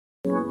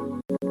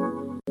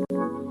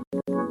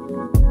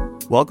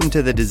Welcome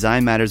to the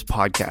Design Matters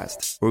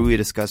podcast, where we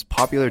discuss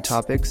popular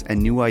topics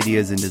and new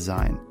ideas in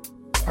design.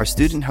 Our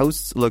student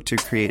hosts look to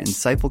create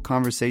insightful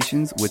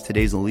conversations with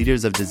today's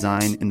leaders of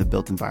design in the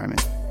built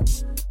environment.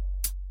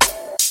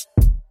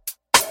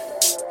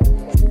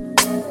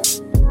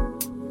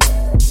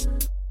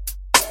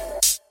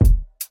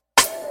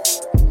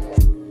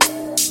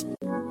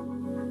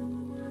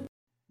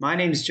 My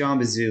name is John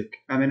Bazook.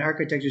 I'm an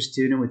architecture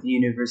student with the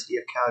University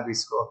of Calgary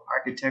School of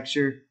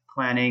Architecture,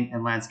 Planning,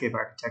 and Landscape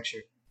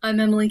Architecture. I'm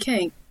Emily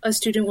Kang, a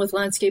student with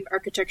Landscape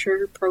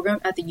Architecture program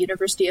at the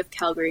University of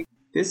Calgary.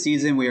 This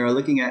season, we are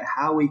looking at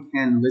how we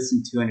can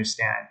listen to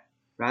understand,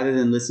 rather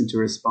than listen to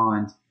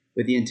respond,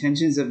 with the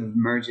intentions of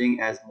emerging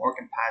as more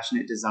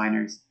compassionate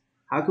designers.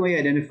 How can we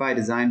identify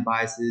design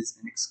biases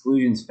and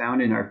exclusions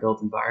found in our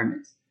built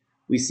environment?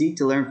 We seek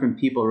to learn from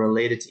people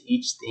related to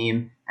each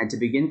theme and to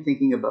begin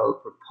thinking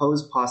about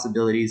proposed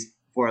possibilities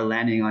before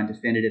landing on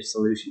definitive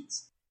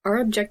solutions. Our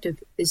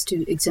objective is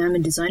to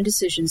examine design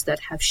decisions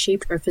that have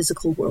shaped our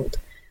physical world.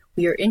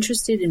 We are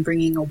interested in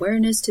bringing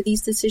awareness to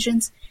these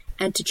decisions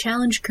and to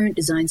challenge current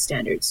design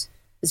standards.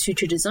 As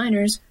future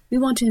designers, we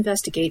want to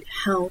investigate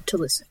how to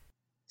listen.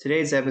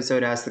 Today's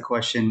episode asks the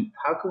question,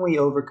 how can we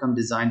overcome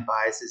design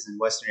biases in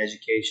Western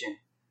education?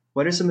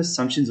 What are some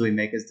assumptions we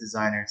make as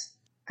designers?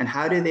 And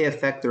how do they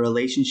affect the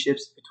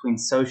relationships between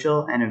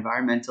social and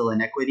environmental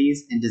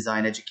inequities in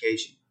design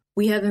education?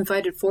 We have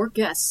invited 4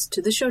 guests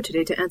to the show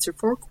today to answer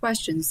 4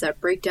 questions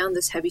that break down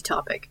this heavy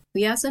topic.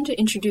 We asked them to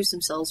introduce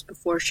themselves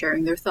before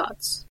sharing their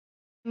thoughts.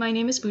 My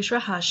name is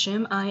Bushra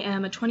Hashim. I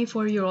am a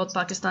 24-year-old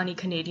Pakistani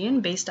Canadian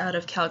based out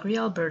of Calgary,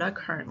 Alberta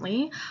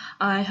currently.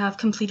 I have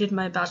completed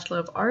my Bachelor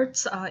of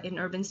Arts in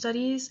Urban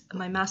Studies,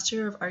 my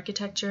Master of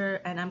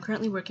Architecture, and I'm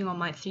currently working on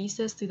my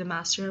thesis through the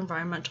Master of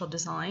Environmental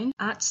Design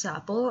at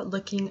SAPL,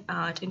 looking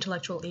at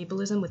intellectual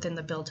ableism within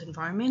the built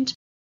environment.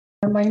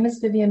 My name is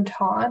Vivian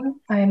Ton.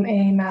 I'm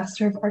a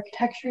Master of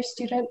Architecture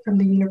student from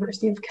the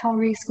University of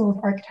Calgary School of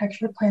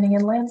Architecture, Planning,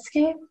 and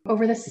Landscape.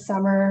 Over the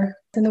summer,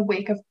 in the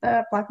wake of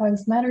the Black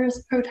Lives Matter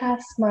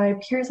protests, my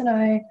peers and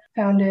I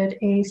founded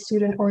a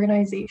student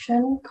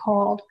organization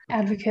called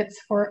Advocates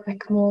for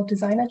Equitable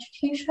Design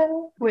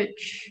Education,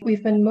 which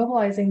we've been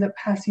mobilizing the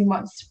past few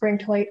months to bring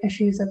to light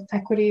issues of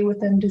equity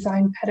within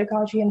design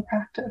pedagogy and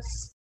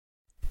practice.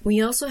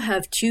 We also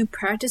have 2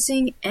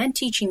 practicing and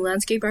teaching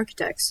landscape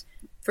architects.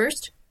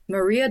 First,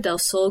 Maria del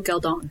Sol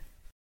Galdon.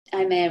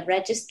 I'm a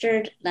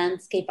registered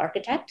landscape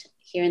architect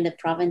here in the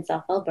province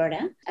of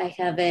Alberta. I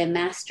have a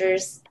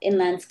master's in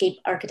landscape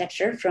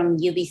architecture from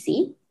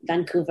UBC,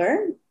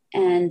 Vancouver,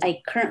 and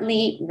I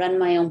currently run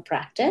my own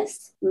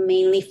practice,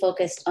 mainly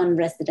focused on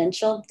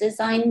residential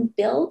design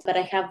build, but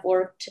I have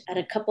worked at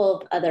a couple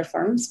of other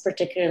firms,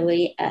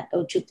 particularly at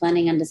O2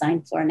 Planning and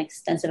Design for an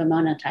extensive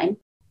amount of time.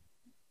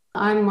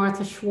 I'm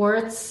Martha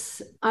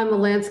Schwartz. I'm a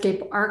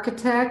landscape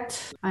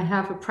architect. I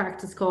have a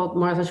practice called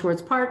Martha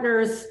Schwartz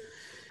Partners.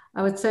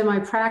 I would say my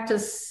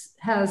practice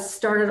has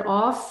started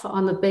off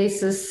on the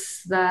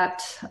basis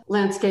that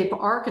landscape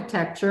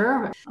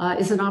architecture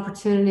is an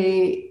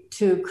opportunity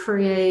to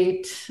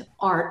create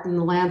art in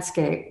the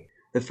landscape.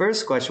 The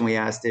first question we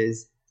asked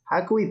is,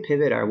 how can we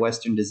pivot our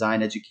Western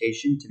design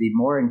education to be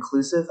more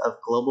inclusive of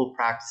global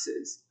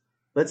practices?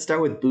 Let's start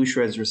with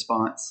Bushra's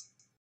response.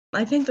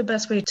 I think the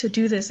best way to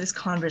do this is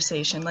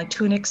conversation.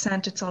 To an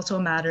extent, it's also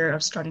a matter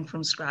of starting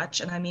from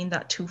scratch. And I mean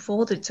that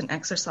twofold. It's an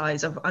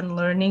exercise of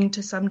unlearning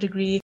to some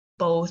degree,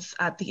 both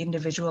at the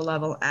individual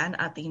level and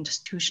at the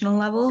institutional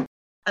level.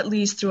 At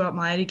least throughout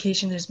my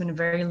education, there's been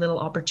very little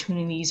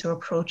opportunities or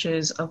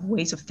approaches of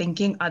ways of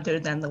thinking other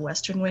than the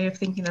Western way of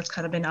thinking that's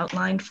kind of been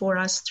outlined for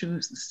us through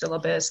the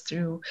syllabus,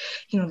 through,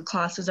 the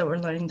classes that we're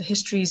learning, the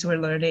histories we're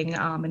learning,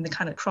 and the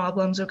kind of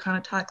problems we're kind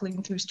of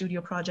tackling through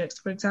studio projects,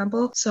 for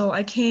example. So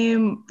I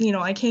came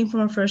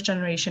from a first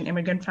generation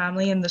immigrant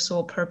family, and the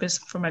sole purpose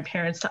for my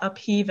parents to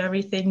upheave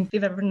everything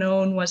they've ever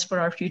known was for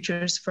our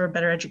futures, for a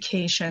better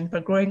education.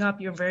 But growing up,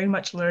 you're very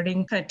much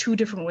learning kind of 2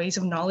 different ways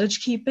of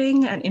knowledge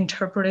keeping and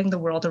interpreting the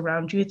world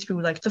around you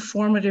through the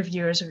formative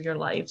years of your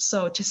life.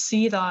 So to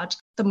see that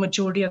the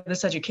majority of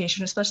this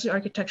education, especially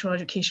architectural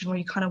education, where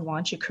you kind of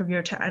want your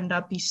career to end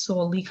up be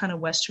solely kind of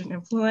Western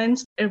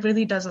influence, it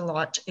really does a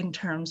lot in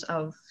terms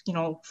of,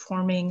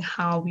 forming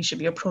how we should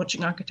be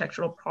approaching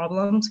architectural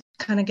problems.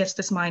 Kind of gets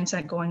this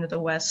mindset going that the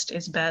West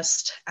is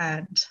best,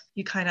 and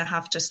you kind of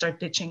have to start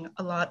ditching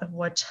a lot of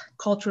what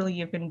culturally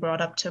you've been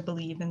brought up to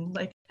believe in,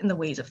 in the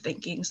ways of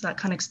thinking. So that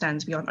kind of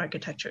extends beyond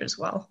architecture as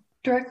well.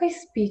 Directly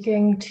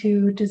speaking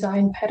to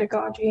design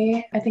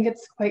pedagogy, I think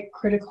it's quite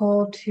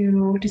critical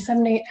to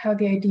disseminate how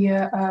the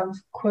idea of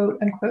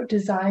quote-unquote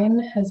design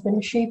has been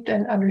shaped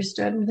and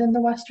understood within the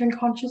Western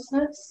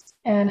consciousness,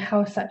 and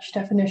how such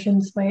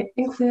definitions might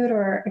include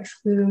or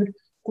exclude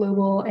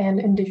global and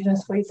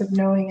Indigenous ways of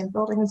knowing and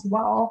building as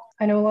well.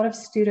 I know a lot of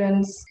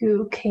students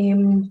who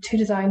came to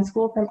design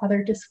school from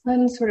other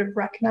disciplines sort of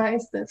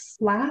recognize this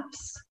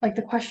lapse,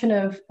 the question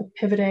of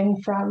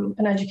pivoting from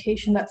an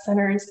education that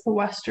centers the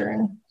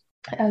Western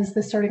as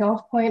the starting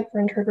off point for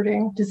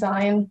interpreting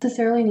design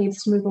necessarily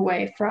needs to move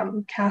away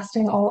from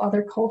casting all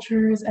other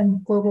cultures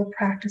and global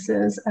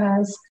practices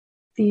as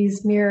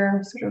these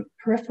mere sort of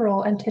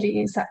peripheral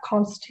entities that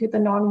constitute the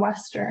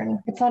non-Western.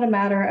 It's not a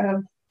matter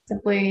of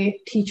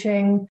simply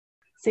teaching,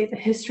 say, the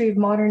history of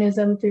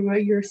modernism through a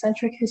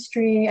Eurocentric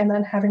history and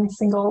then having a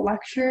single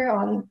lecture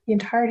on the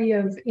entirety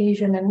of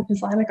Asian and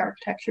Islamic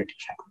architecture to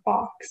check the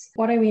box.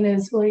 What I mean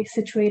is really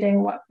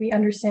situating what we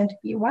understand to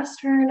be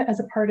Western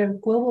as a part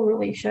of global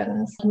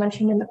relations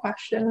mentioned in the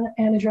question,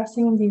 and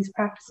addressing these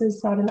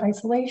practices not in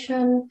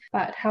isolation,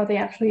 but how they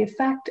actually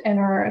affect and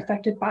are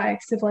affected by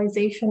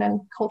civilization and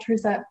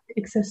cultures that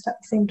exist at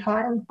the same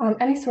time.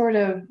 Any sort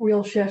of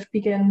real shift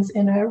begins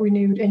in a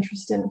renewed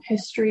interest in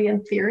history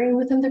and theory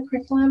within the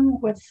curriculum,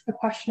 with the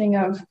questioning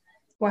of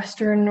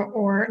Western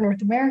or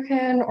North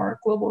American or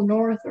global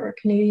North or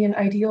Canadian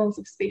ideals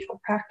of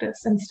spatial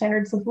practice and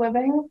standards of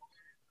living,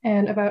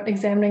 and about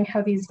examining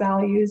how these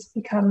values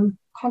become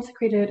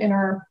consecrated in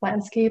our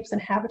landscapes and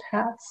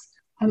habitats,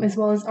 as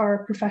well as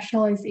our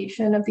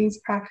professionalization of these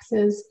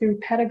practices through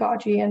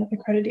pedagogy and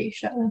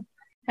accreditation.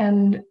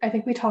 And I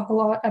think we talk a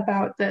lot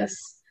about this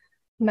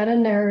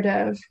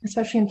meta-narrative,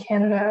 especially in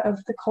Canada,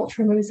 of the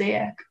culture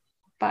mosaic.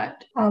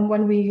 But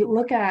when we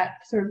look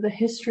at sort of the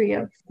history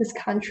of this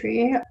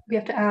country, we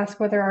have to ask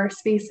whether our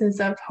spaces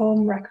of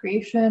home,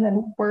 recreation,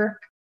 and work,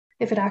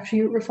 if it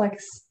actually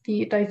reflects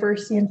the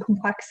diversity and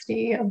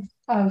complexity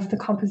of the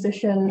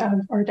composition of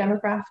our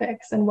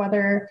demographics, and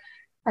whether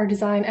our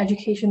design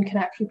education can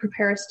actually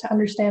prepare us to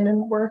understand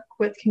and work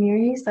with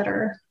communities that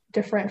are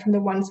different from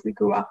the ones we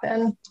grew up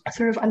in.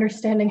 Sort of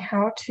understanding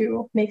how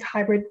to make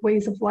hybrid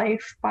ways of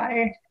life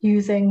by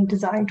using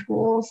design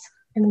tools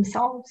in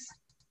themselves.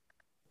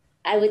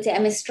 I would say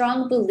I'm a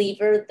strong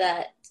believer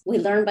that we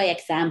learn by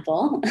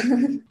example.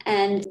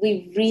 And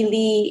we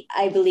really,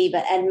 I believe,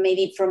 and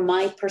maybe from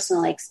my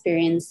personal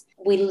experience,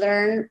 we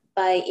learn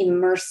by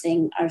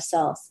immersing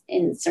ourselves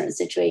in certain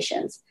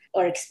situations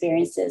or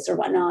experiences or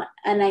whatnot.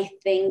 And I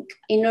think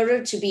in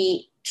order to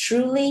be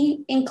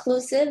truly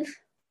inclusive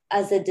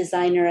as a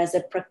designer, as a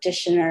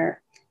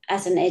practitioner,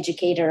 as an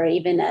educator, or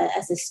even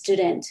as a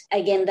student,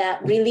 again,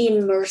 that really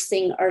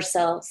immersing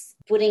ourselves,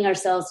 putting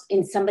ourselves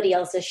in somebody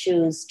else's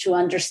shoes to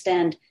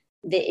understand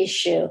the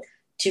issue,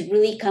 to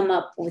really come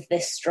up with the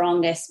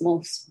strongest,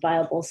 most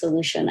viable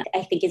solution,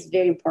 I think is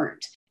very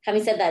important.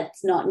 Having said that,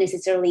 it's not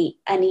necessarily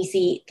an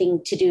easy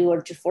thing to do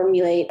or to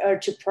formulate or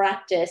to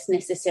practice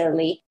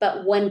necessarily,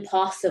 but when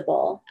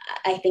possible,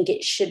 I think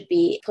it should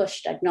be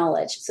pushed,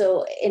 acknowledged.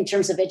 So in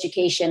terms of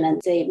education,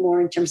 and say more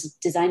in terms of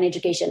design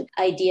education,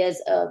 ideas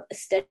of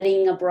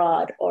studying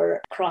abroad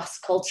or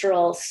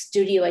cross-cultural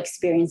studio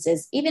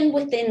experiences, even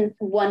within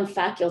one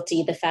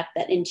faculty, the fact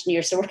that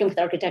engineers are working with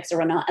architects or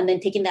whatnot, and then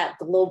taking that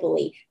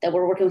globally, that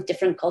we're working with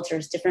different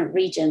cultures, different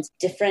regions,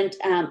 different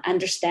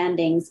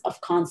understandings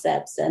of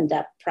concepts and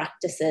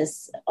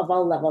practices of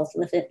all levels,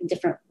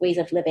 different ways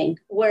of living,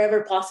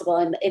 wherever possible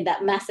in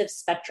that massive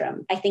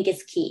spectrum, I think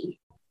is key.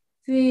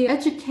 The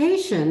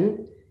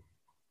education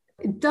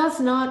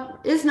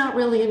is not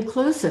really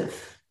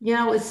inclusive. You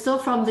know, it's still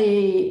from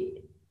the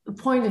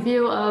point of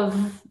view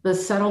of the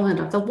settlement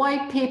of the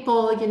white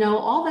people, you know,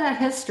 all that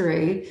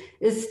history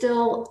is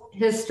still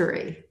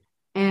history.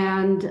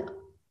 And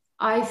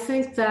I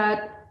think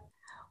that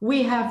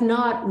we have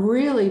not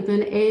really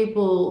been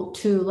able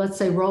to, let's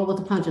say, roll with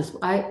the punches.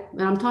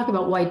 And I'm talking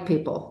about white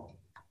people.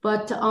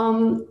 But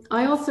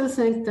I also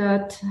think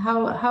that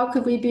how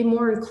could we be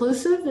more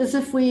inclusive is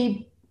if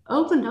we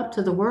opened up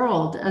to the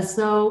world as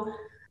though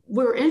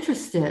we're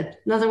interested.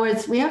 In other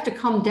words, we have to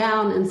come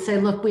down and say,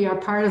 look, we are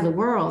part of the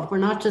world. We're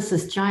not just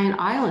this giant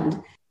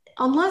island.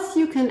 Unless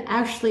you can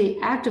actually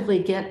actively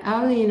get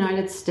out of the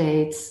United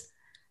States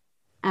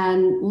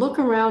and look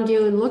around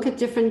you and look at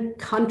different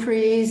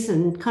countries,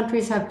 and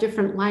countries have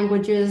different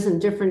languages and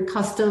different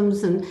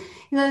customs. And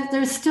you know,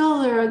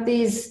 there are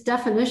these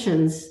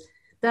definitions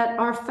that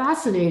are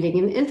fascinating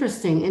and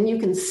interesting. And you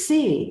can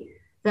see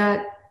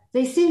that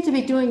they seem to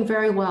be doing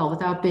very well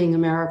without being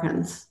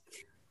Americans.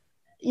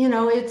 You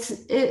know, it's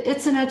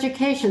an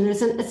education.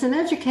 It's an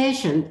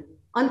education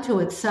unto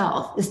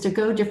itself, is to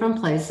go different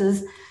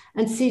places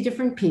and see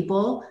different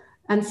people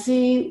and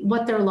see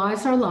what their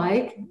lives are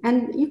like.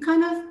 And you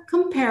kind of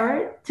compare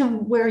it to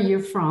where you're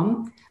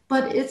from.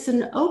 But it's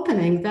an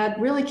opening that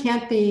really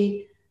can't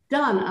be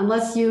done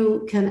unless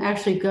you can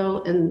actually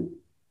go and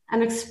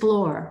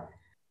explore.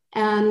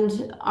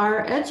 And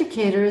our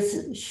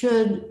educators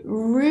should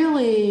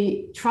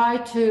really try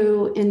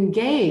to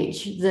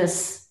engage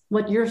this.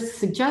 What you're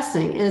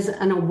suggesting is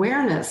an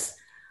awareness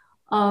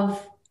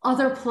of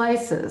other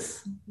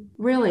places,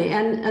 really.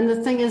 And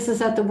the thing is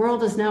that the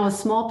world is now a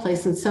small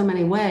place in so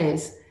many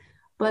ways,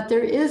 but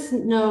there is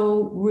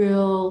no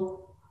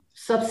real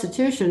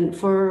substitution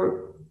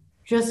for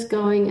just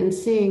going and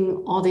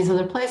seeing all these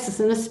other places.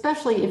 And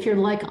especially if you're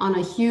like on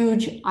a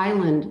huge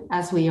island,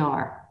 as we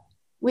are.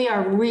 We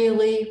are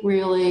really,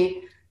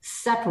 really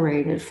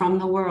separated from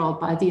the world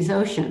by these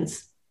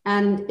oceans.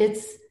 And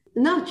it's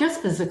not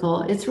just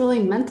physical, it's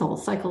really mental,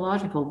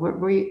 psychological.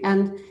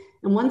 And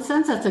In one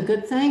sense, that's a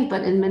good thing,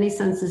 but in many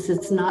senses,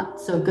 it's not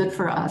so good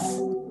for us.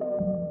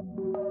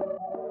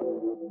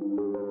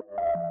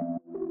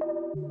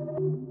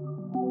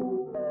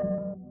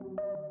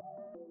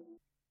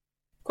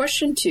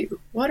 Question 2.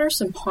 What are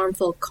some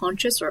harmful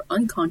conscious or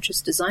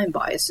unconscious design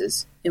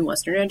biases in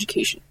Western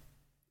education?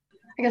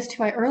 I guess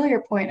to my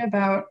earlier point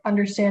about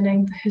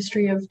understanding the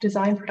history of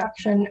design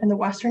production in the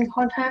Western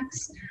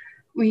context,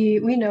 we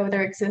know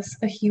there exists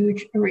a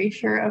huge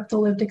erasure of the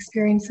lived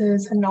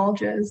experiences and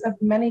knowledges of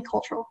many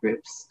cultural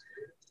groups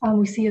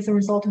we see as a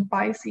result of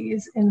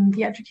biases in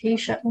the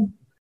education.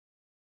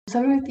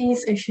 Some of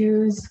these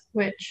issues,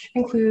 which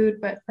include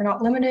but are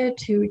not limited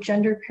to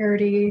gender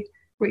parity,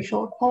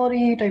 racial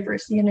equality,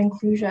 diversity, and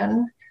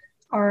inclusion,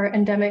 are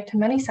endemic to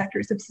many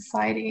sectors of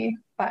society,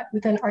 but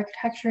within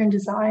architecture and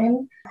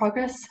design,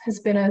 progress has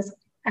been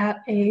at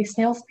a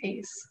snail's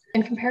pace.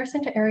 In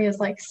comparison to areas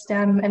like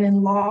STEM and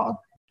in law,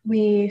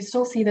 we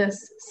still see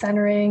this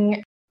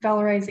centering,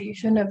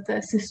 valorization of the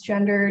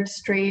cisgendered,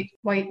 straight,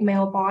 white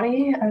male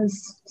body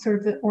as sort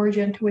of the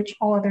origin to which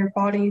all other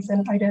bodies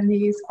and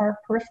identities are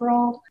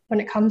peripheral when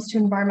it comes to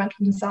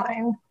environmental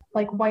design.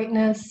 Like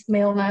whiteness,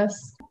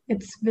 maleness,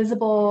 it's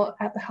visible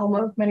at the helm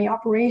of many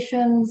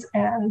operations,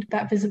 and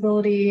that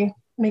visibility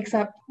makes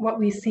up what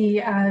we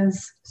see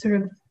as sort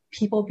of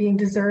people being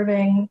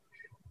deserving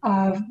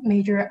of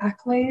major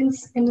accolades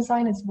in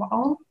design as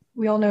well.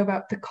 We all know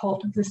about the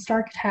cult of the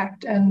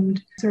Starchitect and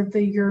sort of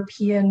the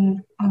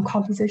European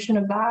composition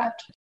of that.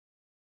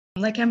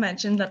 Like I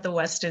mentioned, that the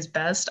West is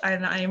best.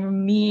 And I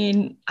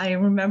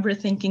remember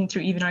thinking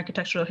through even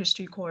architectural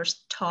history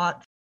course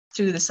taught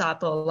through the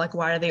SAPO, like,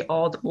 why are they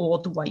all the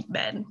old white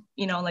men?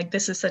 You know, like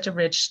there's such a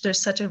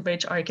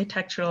rich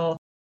architectural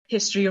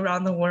history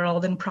around the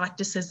world and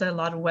practices that a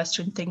lot of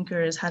Western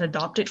thinkers had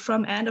adopted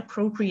from and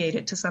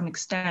appropriated to some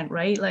extent,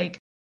 right? Like,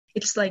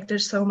 it's like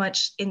there's so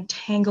much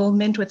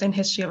entanglement within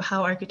history of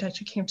how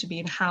architecture came to be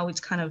and how it's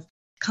kind of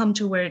come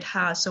to where it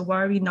has. So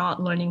why are we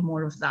not learning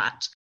more of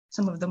that?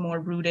 Some of the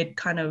more rooted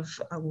kind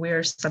of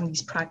where some of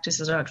these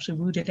practices are actually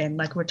rooted in,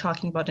 like we're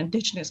talking about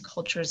indigenous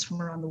cultures from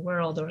around the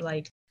world, or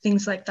like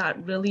things like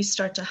that really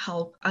start to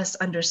help us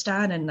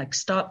understand and like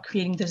stop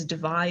creating these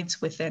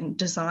divides within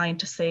design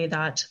to say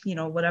that, you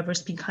know,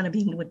 whatever's being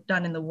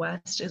done in the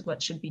West is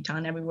what should be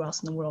done everywhere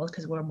else in the world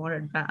because we're more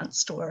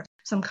advanced, or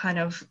some kind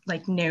of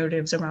like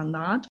narratives around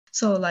that.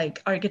 So like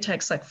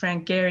architects like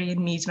Frank Gehry and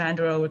Mies van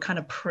der Rohe were kind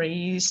of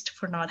praised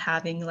for not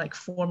having like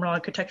formal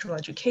architectural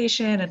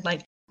education and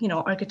like, you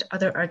know,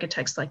 other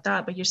architects like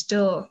that, but you're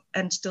still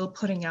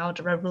putting out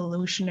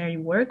revolutionary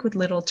work with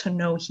little to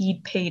no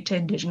heed paid to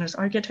indigenous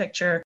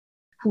architecture,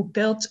 who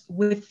built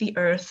with the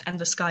earth and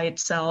the sky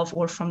itself,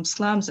 or from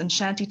slums in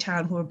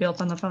shantytown who were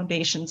built on the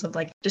foundations of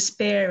like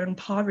despair and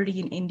poverty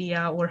in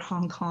India or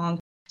Hong Kong.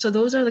 So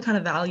those are the kind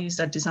of values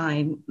that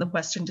the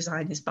Western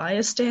design is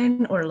biased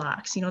in or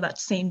lacks, you know, that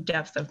same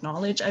depth of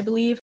knowledge, I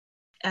believe.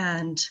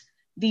 And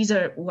these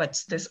are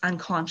what's this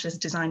unconscious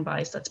design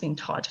bias that's being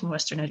taught in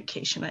Western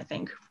education, I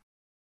think.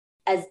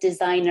 As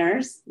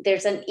designers,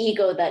 there's an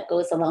ego that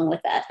goes along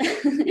with that.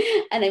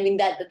 And I mean,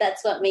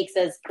 that's what makes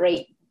us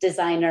great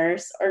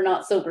designers, or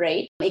not so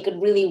great. It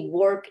could really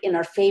work in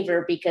our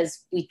favor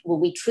because when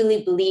we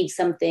truly believe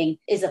something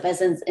is of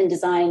essence in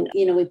design,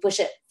 you know, we push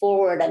it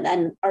forward and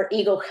then our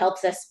ego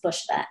helps us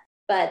push that.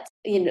 But,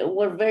 you know,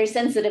 we're very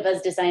sensitive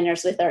as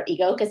designers with our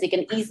ego because it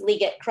can easily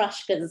get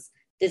crushed because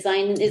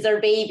design is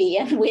our baby,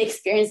 and we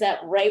experience that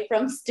right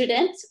from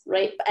students,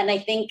 right? And I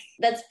think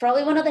that's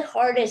probably one of the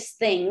hardest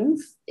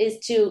things, is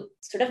to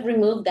sort of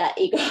remove that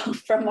ego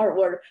from our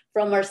work,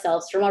 from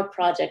ourselves, from our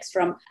projects,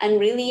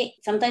 and really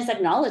sometimes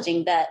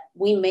acknowledging that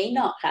we may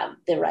not have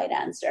the right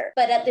answer.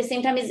 But at the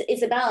same time,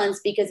 it's a balance,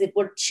 because if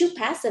we're too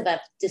passive as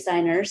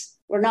designers,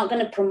 we're not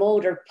going to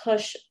promote or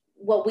push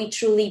what we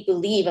truly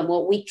believe and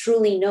what we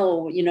truly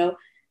know, you know.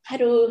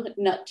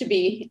 Not to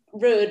be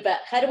rude,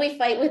 but how do we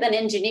fight with an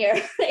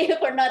engineer if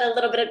we're not a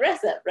little bit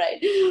aggressive,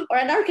 right? Or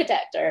an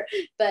architect,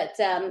 but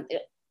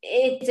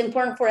it's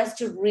important for us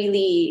to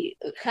really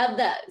have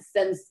that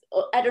sense,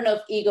 I don't know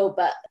if ego,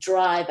 but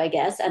drive, I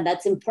guess. And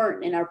that's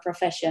important in our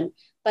profession,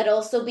 but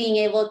also being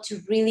able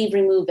to really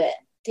remove it,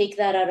 take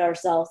that out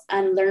ourselves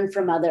and learn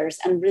from others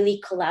and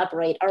really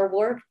collaborate. Our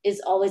work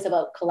is always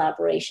about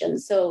collaboration.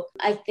 So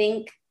I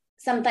think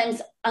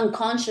sometimes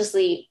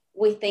unconsciously,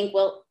 we think,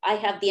 well, I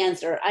have the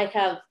answer. I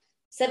have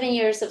 7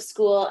 years of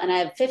school and I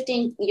have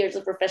 15 years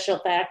of professional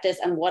practice,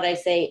 and what I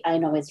say, I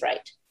know is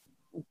right.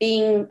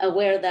 Being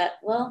aware that,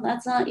 well,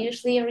 that's not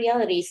usually a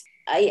reality.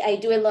 I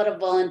do a lot of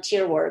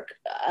volunteer work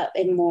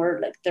in more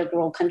like third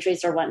world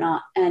countries or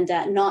whatnot, and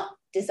not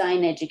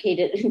design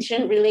educated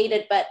and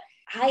related, but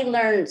I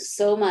learned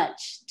so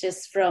much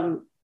just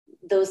from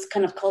those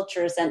kind of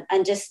cultures,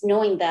 and just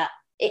knowing that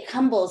it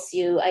humbles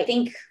you. I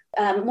think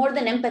more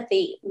than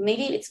empathy,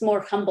 maybe it's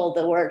more humble,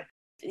 the word.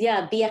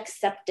 Yeah, be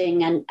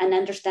accepting and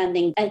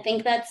understanding. I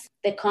think that's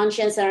the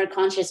conscious and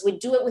unconscious. We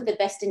do it with the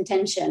best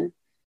intention,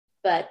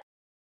 but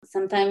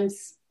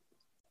sometimes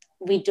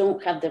we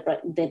don't have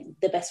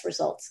the best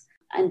results.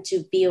 And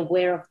to be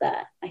aware of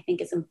that, I think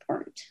is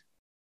important.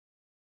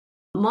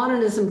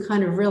 Modernism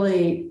kind of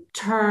really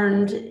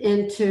turned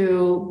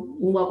into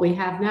what we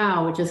have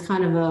now, which is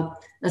kind of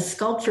a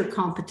sculpture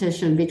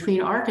competition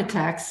between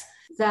architects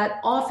that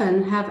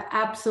often have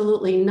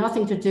absolutely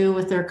nothing to do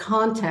with their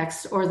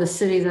context or the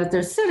city that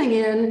they're sitting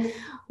in,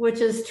 which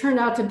has turned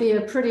out to be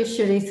a pretty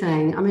shitty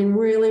thing. I mean,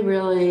 really,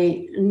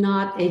 really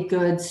not a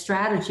good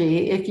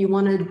strategy if you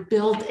want to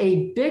build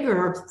a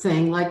bigger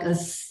thing like a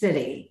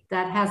city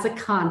that has a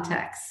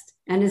context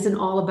and isn't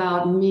all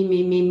about me,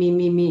 me, me, me,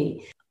 me,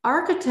 me.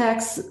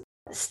 Architects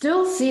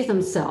still see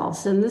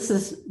themselves, and this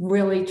is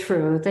really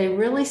true, they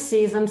really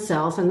see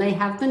themselves, and they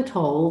have been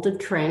told and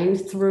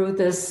trained through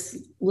this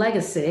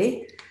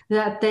legacy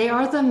that they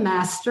are the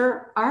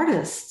master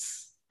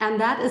artists.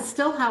 And that is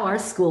still how our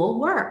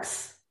school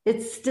works.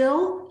 It's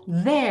still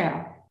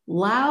there,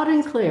 loud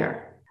and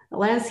clear.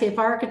 Landscape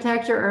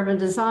architecture, urban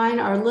design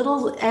are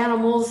little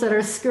animals that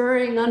are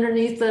scurrying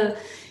underneath the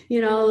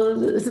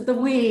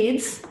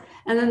weeds.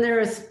 And then there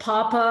is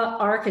Papa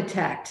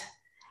Architect.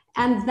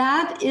 And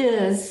that's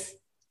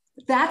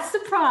the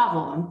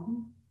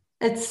problem.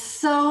 It's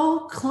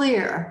so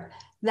clear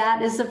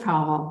that is the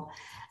problem.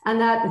 And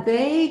that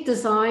they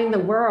design the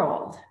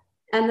world.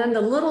 And then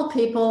the little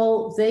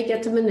people, they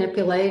get to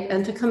manipulate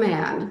and to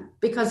command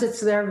because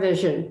it's their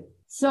vision.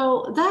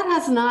 So that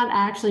has not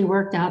actually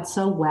worked out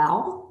so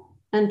well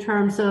in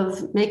terms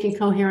of making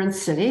coherent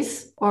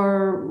cities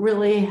or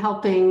really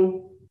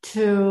helping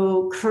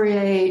to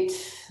create,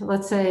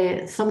 let's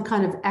say, some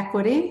kind of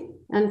equity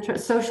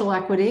and social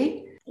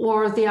equity,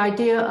 or the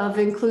idea of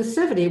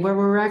inclusivity, where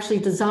we're actually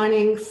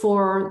designing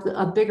for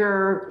a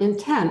bigger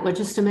intent, which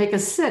is to make a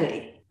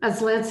city.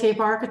 As landscape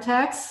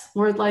architects,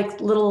 we're like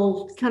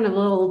little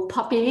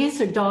puppies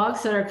or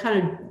dogs that are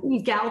kind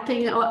of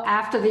galloping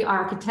after the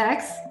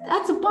architects.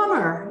 That's a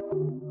bummer.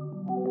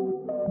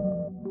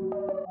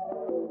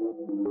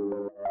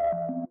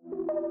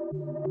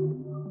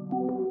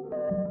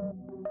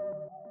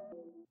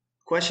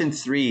 Question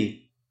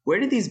 3. Where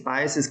do these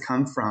biases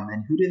come from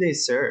and who do they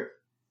serve?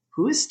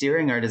 Who is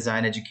steering our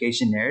design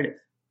education narrative?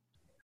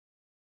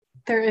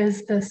 There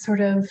is this sort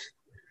of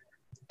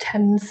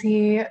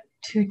tendency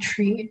to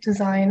treat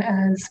design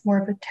as more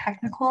of a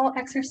technical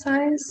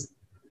exercise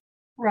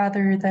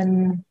rather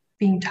than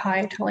being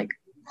tied to like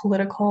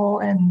political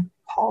and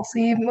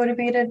policy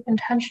motivated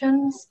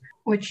intentions,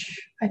 which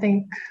I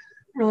think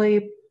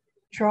really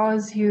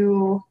draws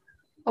you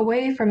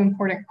away from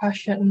important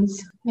questions.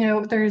 You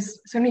know, there's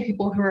so many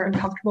people who are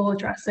uncomfortable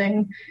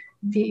addressing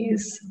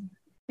these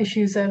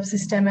issues of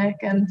systemic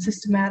and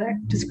systematic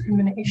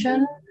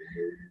discrimination,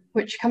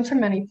 which comes from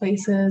many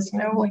places, you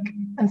know, like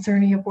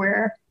uncertainty of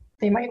where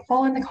they might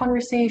fall in the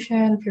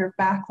conversation, fear of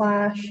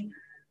backlash.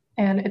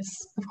 And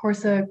it's, of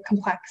course, a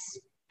complex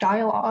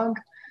dialogue,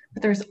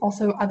 but there's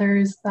also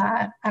others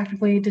that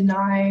actively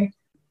deny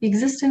the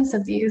existence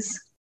of these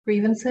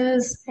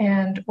grievances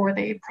or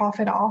they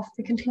profit off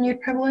the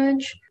continued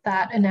privilege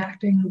that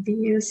enacting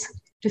these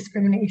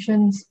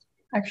discriminations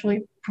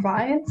actually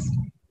provides.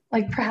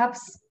 Like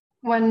perhaps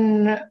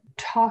when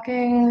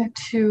talking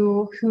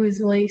to who is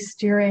really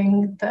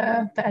steering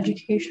the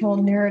educational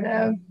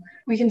narrative,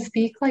 we can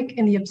speak like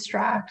in the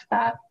abstract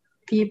that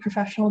the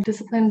professional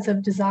disciplines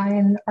of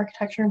design,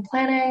 architecture, and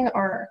planning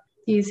are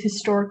these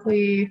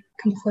historically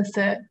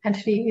complicit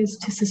entities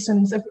to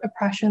systems of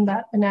oppression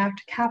that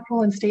enact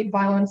capital and state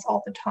violence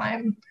all the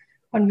time.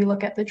 When we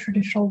look at the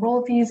traditional role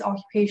of these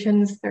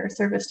occupations, their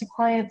service to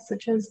clients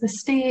such as the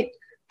state,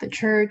 the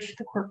church,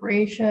 the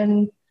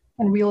corporation,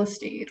 and real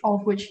estate, all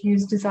of which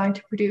use design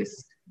to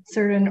produce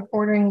certain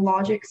ordering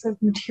logics of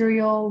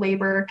material,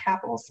 labor,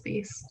 capital,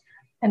 space,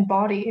 and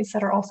bodies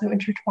that are also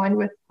intertwined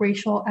with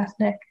racial,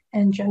 ethnic,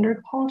 and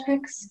gendered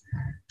politics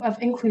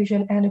of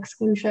inclusion and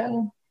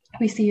exclusion.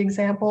 We see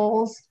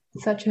examples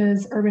such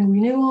as urban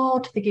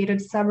renewal to the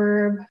gated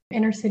suburb,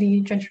 inner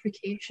city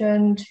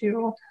gentrification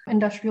to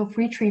industrial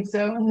free trade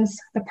zones,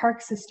 the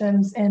park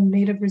systems and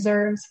native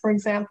reserves, for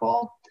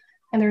example.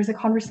 And there's a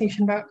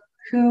conversation about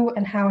who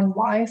and how and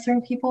why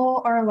certain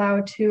people are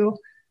allowed to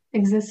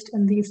exist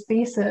in these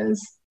spaces,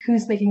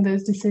 who's making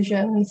those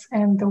decisions,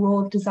 and the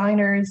role of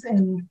designers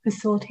in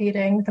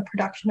facilitating the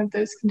production of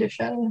those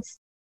conditions.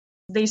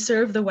 They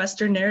serve the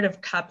Western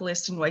narrative,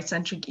 capitalist and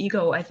white-centric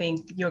ego. I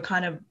think you're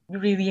kind of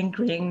really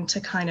ingrained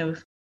to kind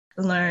of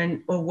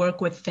learn or work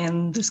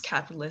within this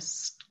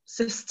capitalist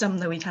system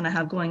that we kind of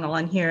have going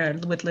on here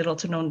with little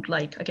to no,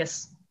 like, I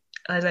guess,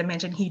 as I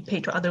mentioned, heat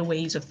paid to other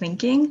ways of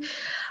thinking.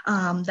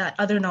 That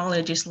other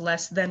knowledge is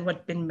less than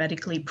what's been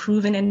medically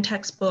proven in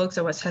textbooks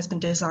or what has been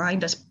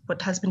defined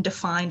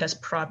as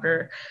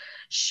proper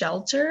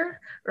shelter,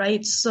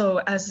 right?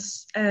 So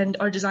and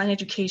our design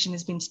education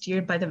has been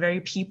steered by the very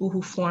people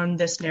who formed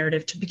this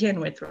narrative to begin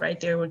with, right?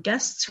 There were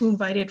guests who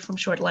invited from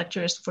short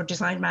lectures for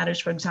Design Matters,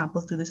 for example,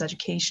 through this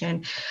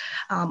education,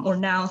 or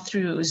now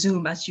through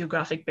Zoom as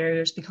geographic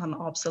barriers become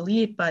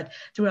obsolete. But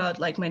throughout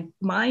like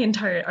my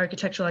entire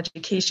architectural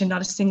education,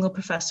 not a single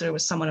professor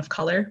was someone of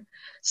color.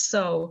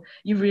 So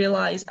you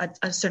realize at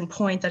a certain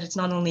point that it's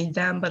not only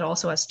them, but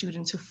also as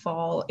students who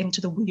fall into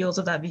the wheels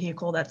of that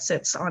vehicle that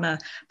sits on a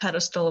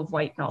pedestal of white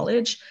white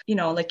knowledge.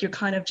 Like you're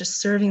kind of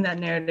just serving that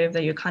narrative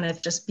that you're kind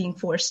of just being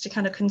forced to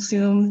kind of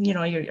consume.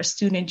 You're a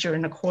student, you're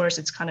in a course,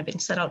 it's kind of been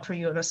set out for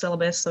you in a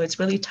syllabus. So it's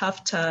really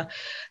tough to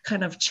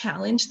kind of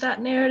challenge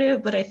that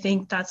narrative. But I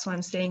think that's what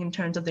I'm saying in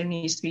terms of there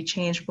needs to be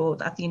change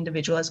both at the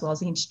individual as well as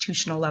the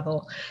institutional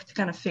level to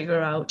kind of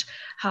figure out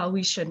how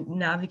we should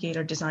navigate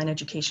our design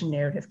education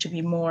narrative to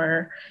be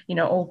more,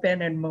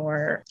 open and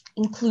more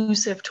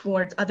inclusive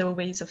towards other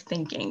ways of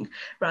thinking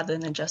rather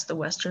than just the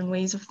Western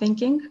ways of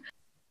thinking.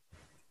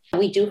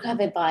 We do have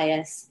a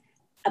bias,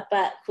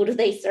 but who do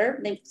they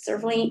serve?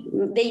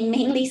 They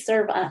mainly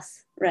serve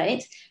us,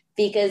 right?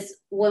 Because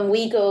when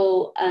we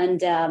go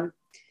and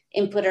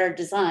input our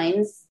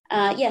designs,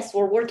 yes,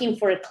 we're working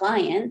for a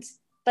client,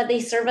 but they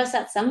serve us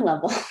at some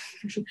level.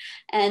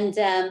 And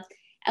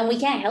we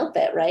can't help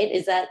it, right?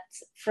 Is that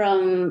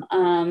from,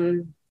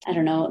 I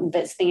don't know,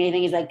 best thing I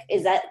think is like,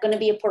 is that going to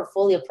be a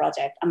portfolio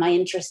project? Am I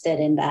interested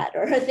in that?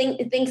 Or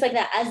things like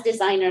that. As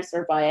designers,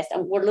 we're biased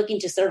and we're looking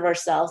to serve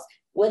ourselves,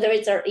 whether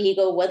it's our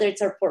ego, whether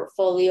it's our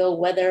portfolio,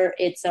 whether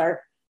it's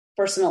our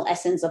personal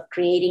essence of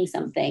creating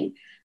something.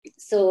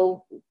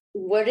 So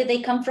where do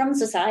they come from?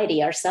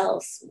 Society,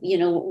 ourselves.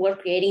 We're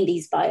creating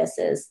these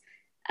biases.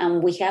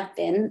 We have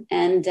been.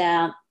 And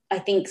I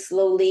think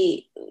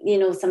slowly,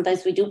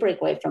 sometimes we do break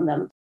away from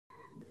them.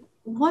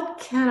 What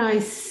can I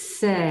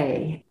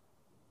say?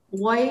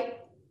 White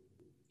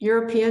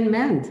European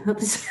men.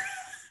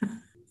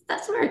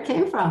 That's where it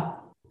came from.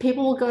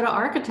 People will go to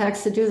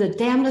architects to do the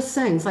damnedest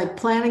things like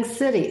planning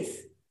cities,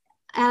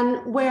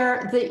 and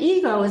where the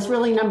ego is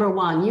really number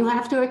one. You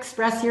have to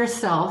express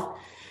yourself,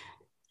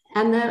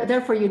 and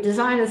therefore you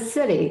design a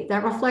city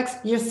that reflects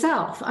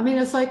yourself. I mean,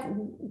 it's like,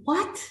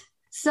 what?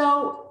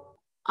 So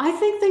I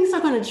think things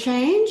are going to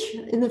change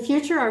in the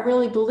future. I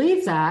really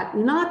believe that,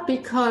 not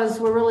because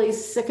we're really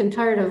sick and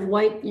tired of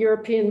white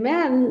European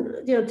men,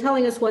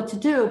 telling us what to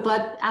do,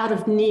 but out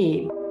of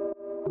need.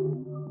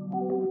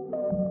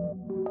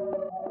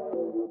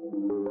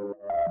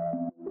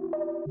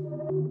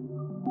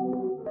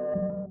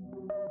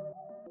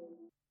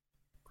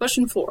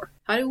 Question 4.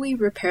 How do we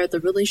repair the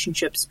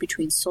relationships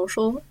between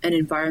social and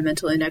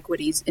environmental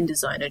inequities in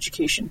design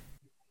education?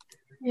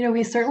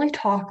 We certainly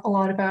talk a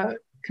lot about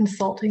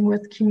consulting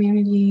with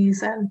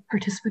communities and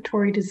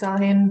participatory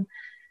design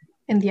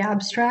in the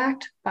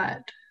abstract,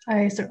 but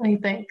I certainly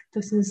think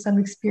this is some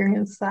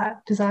experience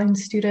that design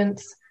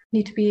students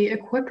need to be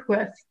equipped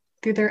with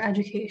through their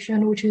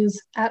education, which is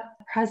at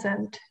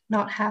present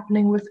not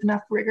happening with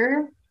enough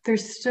rigor.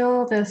 There's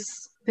still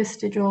this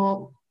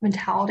vestigial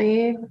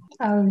mentality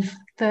of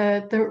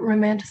the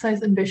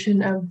romanticized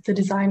ambition of the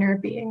designer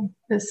being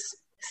this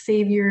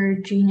savior,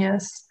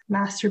 genius,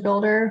 master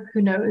builder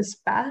who knows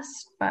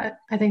best. But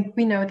I think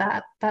we know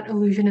that that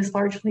illusion is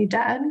largely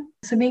dead.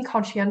 So being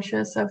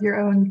conscientious of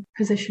your own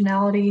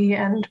positionality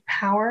and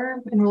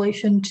power in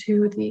relation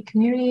to the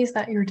communities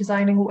that you're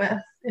designing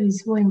with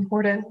is really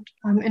important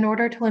in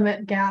order to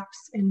limit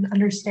gaps in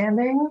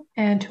understanding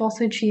and to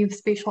also achieve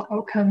spatial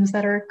outcomes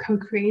that are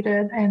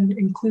co-created and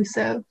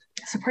inclusive.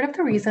 So part of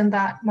the reason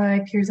that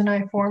my peers and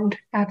I formed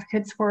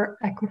Advocates for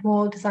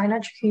Equitable Design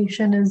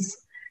Education is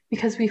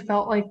because we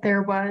felt like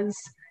there was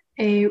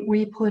a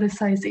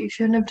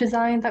repoliticization of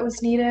design that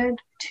was needed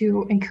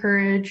to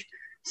encourage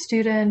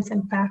students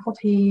and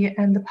faculty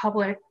and the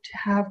public to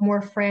have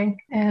more frank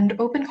and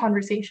open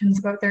conversations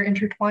about their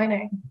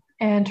intertwining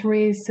and to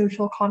raise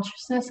social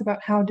consciousness about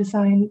how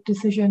design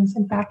decisions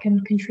in fact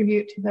can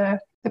contribute to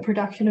the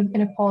production of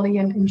inequality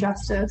and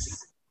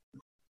injustice.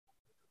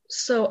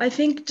 So I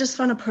think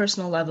just on a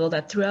personal level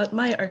that throughout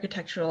my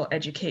architectural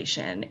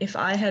education, if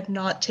I had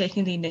not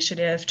taken the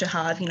initiative to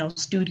have,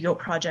 studio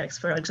projects,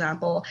 for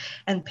example,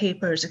 and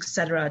papers,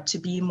 etc., to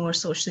be more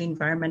socially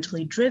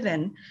environmentally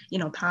driven,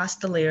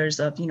 past the layers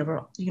of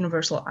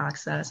universal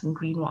access and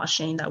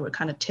greenwashing that we're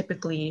kind of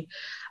typically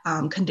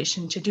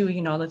conditioned to do,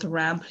 like the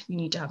ramp, you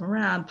need to have a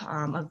ramp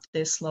of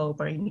this slope,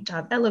 or you need to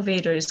have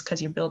elevators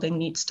because your building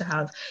needs to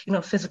have,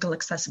 physical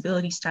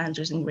accessibility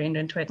standards ingrained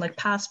into it. Like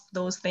past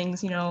those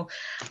things,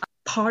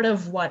 part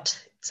of what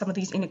some of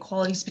these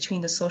inequalities between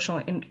the social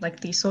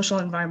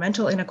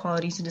environmental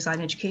inequalities in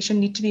design education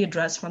need to be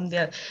addressed from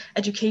the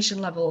education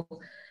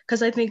level,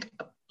 because I think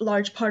a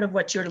large part of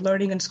what you're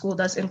learning in school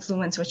does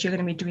influence what you're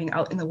going to be doing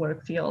out in the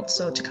work field.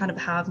 So to kind of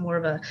have more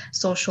of a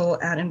social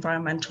and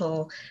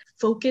environmental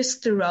focus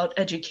throughout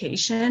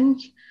education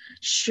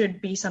should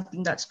be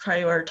something that's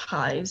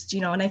prioritized,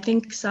 and I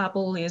think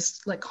SAPL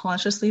is like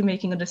consciously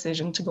making a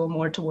decision to go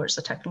more towards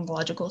the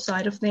technological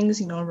side of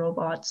things,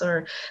 robots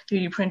or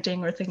 3D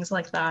printing or things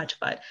like that.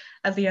 But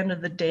at the end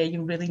of the day,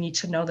 you really need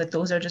to know that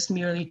those are just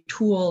merely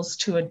tools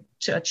to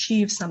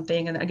achieve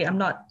something. And again, I'm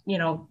not,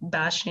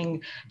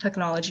 bashing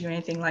technology or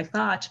anything like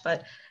that,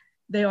 but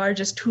they are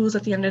just tools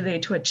at the end of the day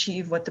to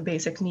achieve what the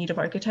basic need of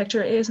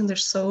architecture is. And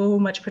there's so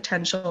much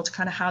potential to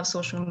kind of have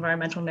social and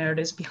environmental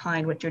narratives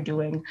behind what you're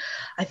doing,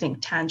 I think,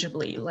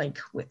 tangibly, like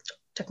with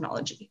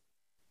technology.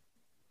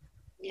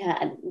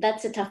 Yeah,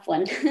 that's a tough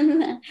one.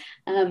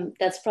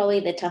 That's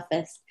probably the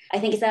toughest. I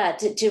think it's that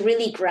to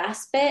really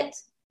grasp it,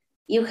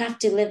 you have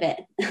to live it.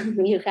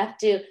 You have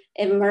to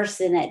immerse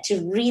in it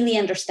to really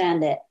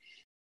understand it.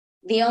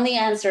 The only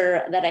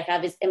answer that I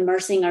have is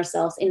immersing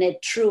ourselves in a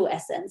true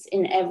essence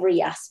in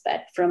every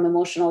aspect, from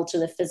emotional to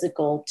the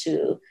physical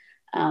to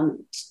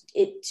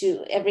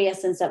every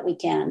essence that we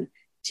can,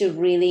 to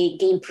really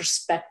gain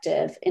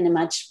perspective in a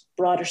much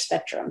broader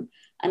spectrum.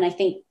 And I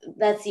think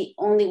that's the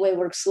only way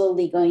we're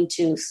slowly going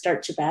to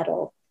start to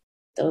battle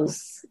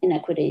those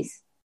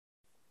inequities.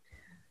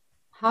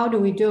 How do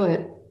we do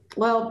it?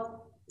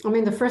 Well, I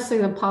mean, the first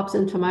thing that pops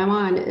into my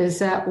mind is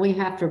that we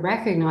have to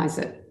recognize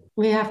it.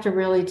 We have to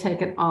really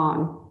take it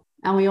on.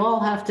 And we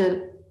all have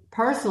to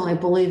personally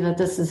believe that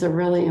this is a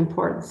really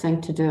important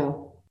thing to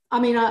do. I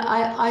mean,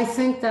 I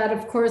think that,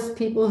 of course,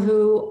 people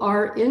who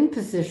are in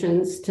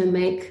positions to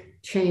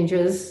make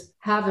changes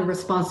have the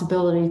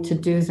responsibility to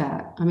do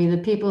that. I mean, the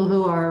people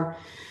who are,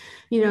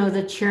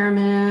 the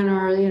chairman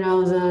or,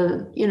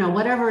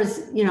 whatever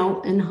is,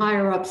 in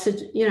higher up,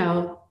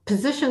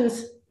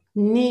 positions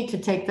need to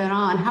take that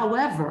on.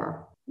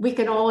 However, we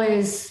can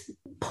always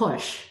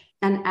push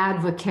and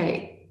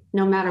advocate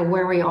no matter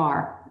where we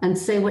are and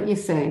say what you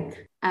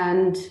think.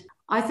 And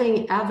I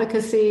think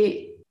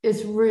advocacy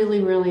is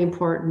really, really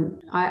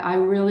important. I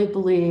really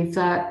believe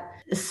that,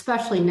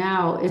 especially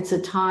now, it's a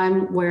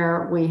time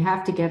where we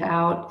have to get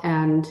out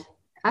and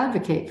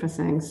advocate for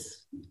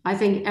things. I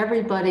think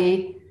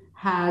everybody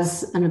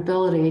has an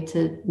ability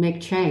to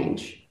make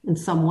change in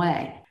some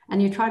way.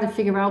 And you try to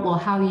figure out, well,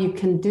 how you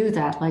can do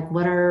that. Like,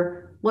 what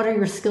are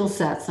your skill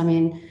sets? I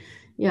mean,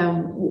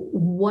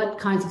 what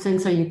kinds of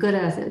things are you good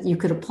at that you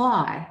could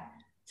apply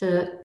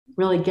to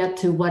really get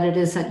to what it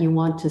is that you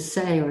want to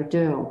say or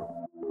do?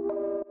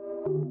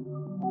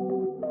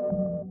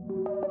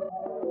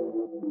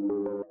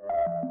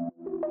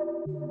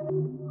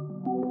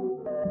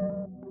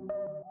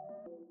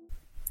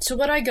 So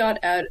what I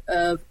got out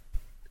of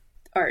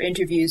our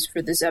interviews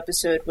for this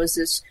episode was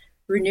this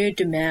renewed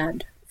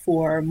demand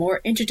for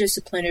more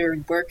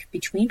interdisciplinary work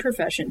between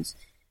professions.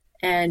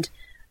 And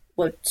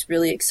what's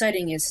really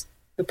exciting is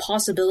the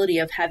possibility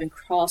of having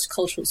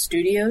cross-cultural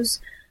studios.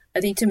 I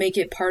think to make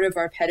it part of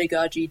our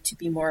pedagogy to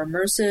be more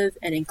immersive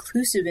and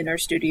inclusive in our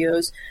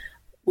studios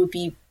would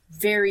be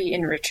very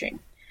enriching.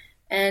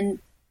 And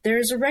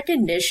there's a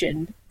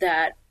recognition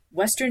that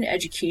Western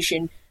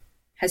education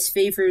has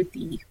favored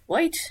the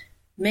white,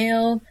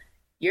 male,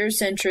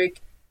 Eurocentric,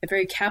 and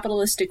very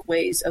capitalistic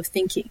ways of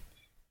thinking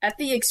at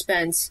the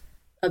expense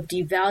of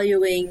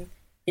devaluing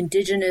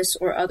indigenous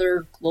or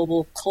other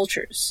global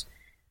cultures.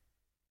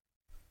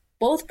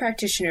 Both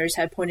practitioners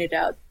have pointed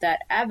out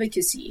that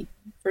advocacy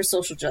for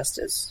social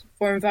justice,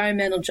 for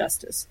environmental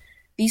justice,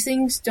 these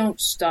things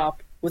don't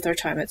stop with our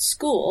time at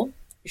school.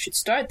 We should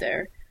start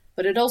there,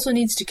 but it also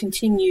needs to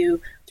continue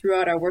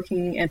throughout our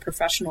working and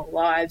professional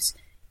lives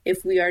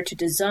if we are to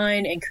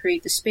design and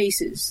create the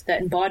spaces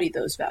that embody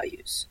those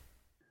values.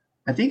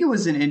 I think it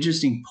was an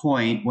interesting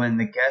point when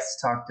the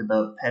guests talked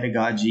about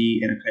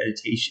pedagogy and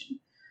accreditation.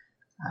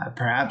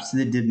 Perhaps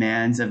the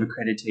demands of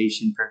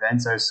accreditation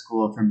prevents our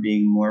school from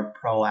being more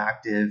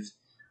proactive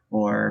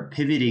or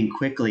pivoting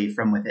quickly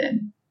from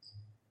within.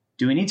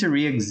 Do we need to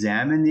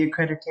re-examine the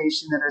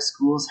accreditation that our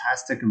schools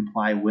has to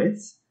comply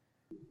with?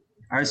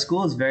 Our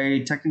school is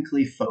very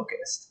technically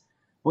focused.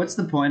 What's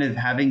the point of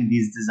having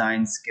these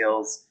design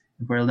skills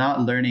if we're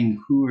not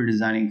learning who we're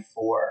designing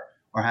for,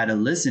 or how to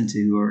listen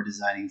to who we're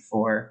designing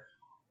for,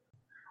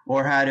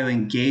 or how to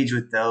engage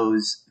with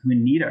those who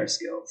need our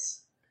skills?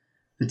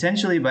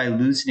 Potentially by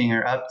loosening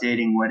or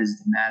updating what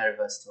is demanded of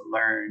us to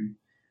learn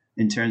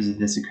in terms of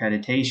this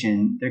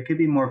accreditation, there could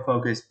be more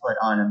focus put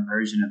on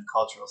immersion of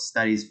cultural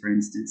studies, for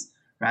instance,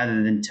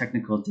 rather than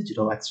technical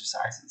digital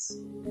exercises.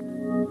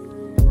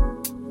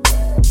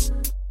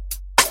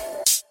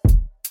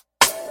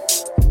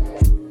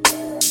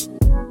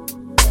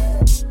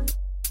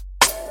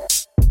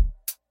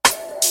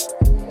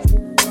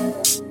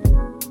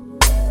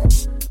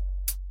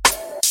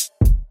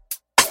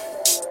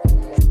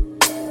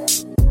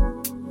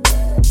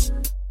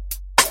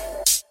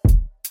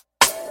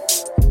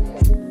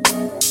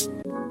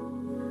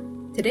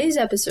 Today's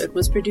episode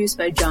was produced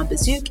by John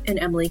Bazook and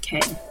Emily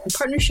Kang in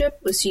partnership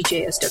with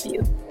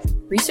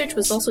CJSW. Research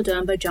was also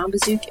done by John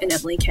Bazook and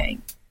Emily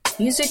Kang.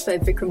 Music by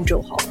Vikram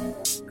Johal.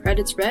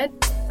 Credits read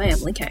by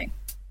Emily Kang.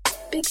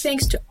 Big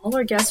thanks to all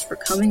our guests for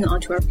coming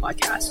onto our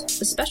podcast.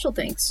 A special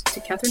thanks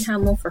to Catherine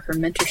Hamill for her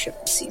mentorship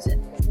this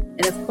season.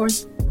 And of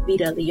course,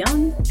 Vida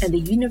Leung and the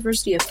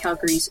University of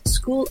Calgary's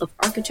School of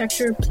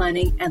Architecture,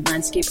 Planning and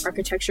Landscape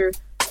Architecture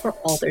for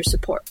all their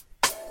support.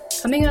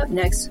 Coming up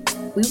next,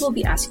 we will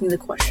be asking the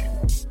question,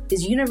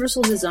 is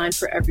universal design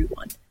for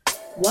everyone?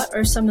 What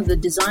are some of the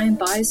design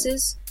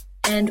biases?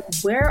 And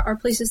where are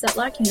places that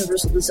lack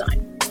universal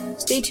design?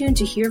 Stay tuned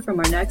to hear from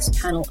our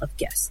next panel of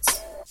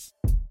guests.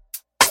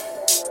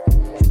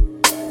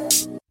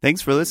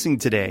 Thanks for listening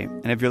today.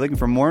 And if you're looking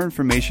for more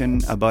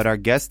information about our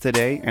guest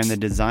today and the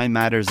Design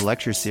Matters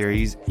lecture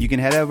series, you can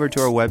head over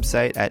to our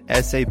website at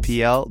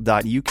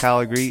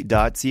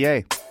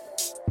sapl.ucalgary.ca.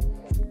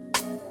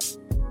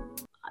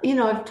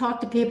 I've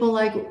talked to people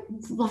like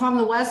from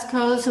the West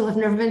Coast who have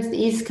never been to the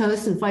East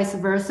Coast and vice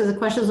versa. The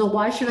question is, well,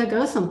 why should I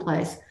go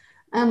someplace?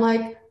 I'm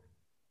like,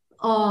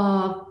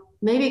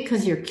 maybe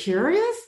because you're curious.